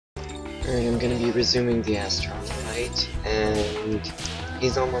Alright, I'm gonna be resuming the Astron fight, and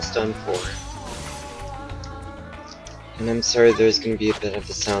he's almost done for. And I'm sorry there's gonna be a bit of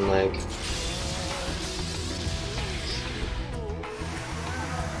a sound lag.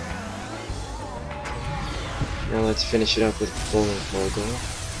 Now let's finish it up with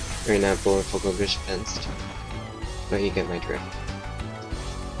Bullenvogel. Or not Bullenvogel, Gespenst. But you get my drift.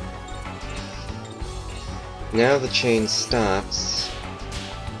 Now the chain stops.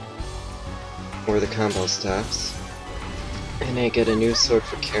 Or the combo stops. And I get a new sword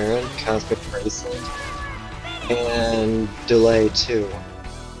for Karen, Cosmic Bracelet, and Delay 2.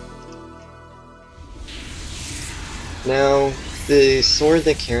 Now, the sword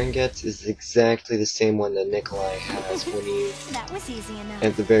that Karen gets is exactly the same one that Nikolai has when he... That was easy enough.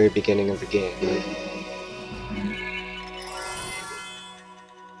 At the very beginning of the game.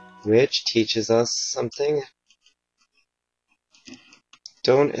 Which teaches us something.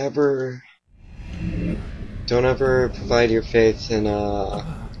 Don't ever provide your faith in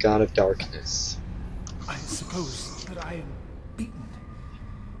a god of darkness. I suppose that I am beaten,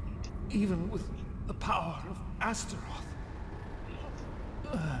 even with the power of Astaroth.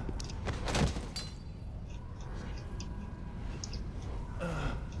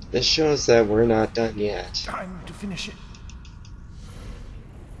 This shows that we're not done yet. Time to finish it.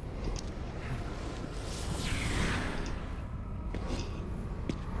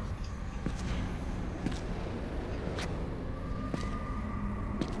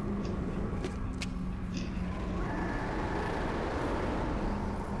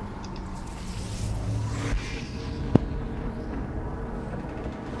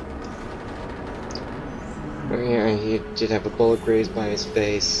 Oh yeah, he did have a bullet grazed by his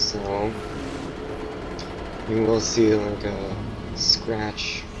face, so you will see like a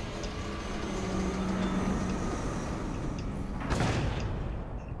scratch.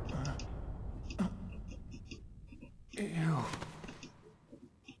 Ew.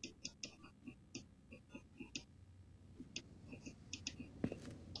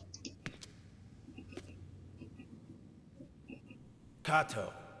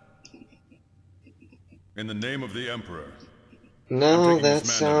 Kato. In the name of the Emperor. No, that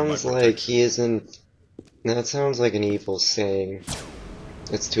sounds like he isn't... That sounds like an evil saying.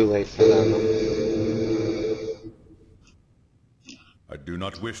 It's too late for them. I do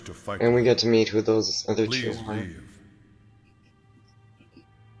not wish to fight. And we get to meet who those other two Please are. leave.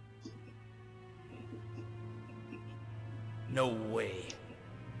 No way.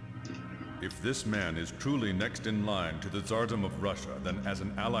 If this man is truly next in line to the Tsardom of Russia, then as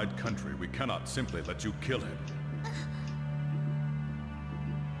an allied country, we cannot simply let you kill him.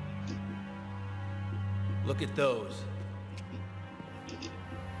 Look at those.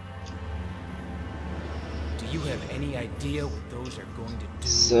 Do you have any idea what those are going to do?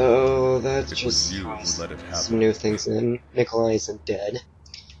 So that's It was just you who let it happen. some new things in. Nikolai isn't dead.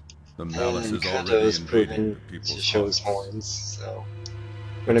 The malice And is Kato already is invading proven the to people's show his hearts. horns, so...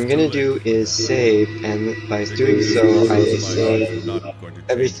 What I'm gonna do is save, and by doing so, I save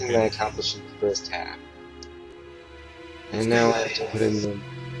everything that I accomplished in the first half. And now I have to put in the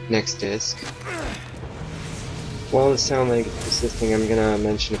next disc. While the sound lag is persisting, I'm gonna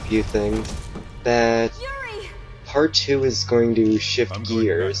mention a few things. That Yuri! part 2 is going to shift I'm going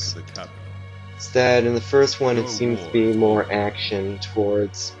gears. back to the capital. It's that in the first one it No seems to war be is more over. action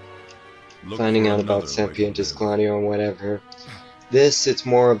towards Look finding for out about another way to Sempiantis live. Gladio and whatever. This, it's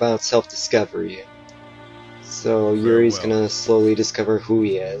more about self-discovery. So Yuri's Farewell. gonna slowly discover who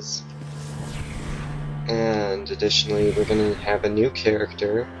he is. And additionally, we're gonna have a new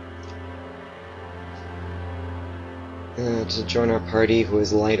character to join our party who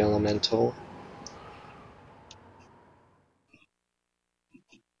is Light Elemental.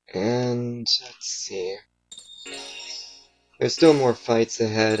 And let's see. There's still more fights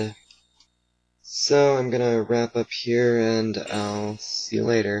ahead. So I'm gonna wrap up here and I'll see you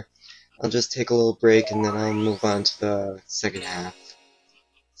later. I'll just take a little break and then I'll move on to the second half.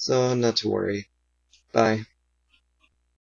 So not to worry. Bye.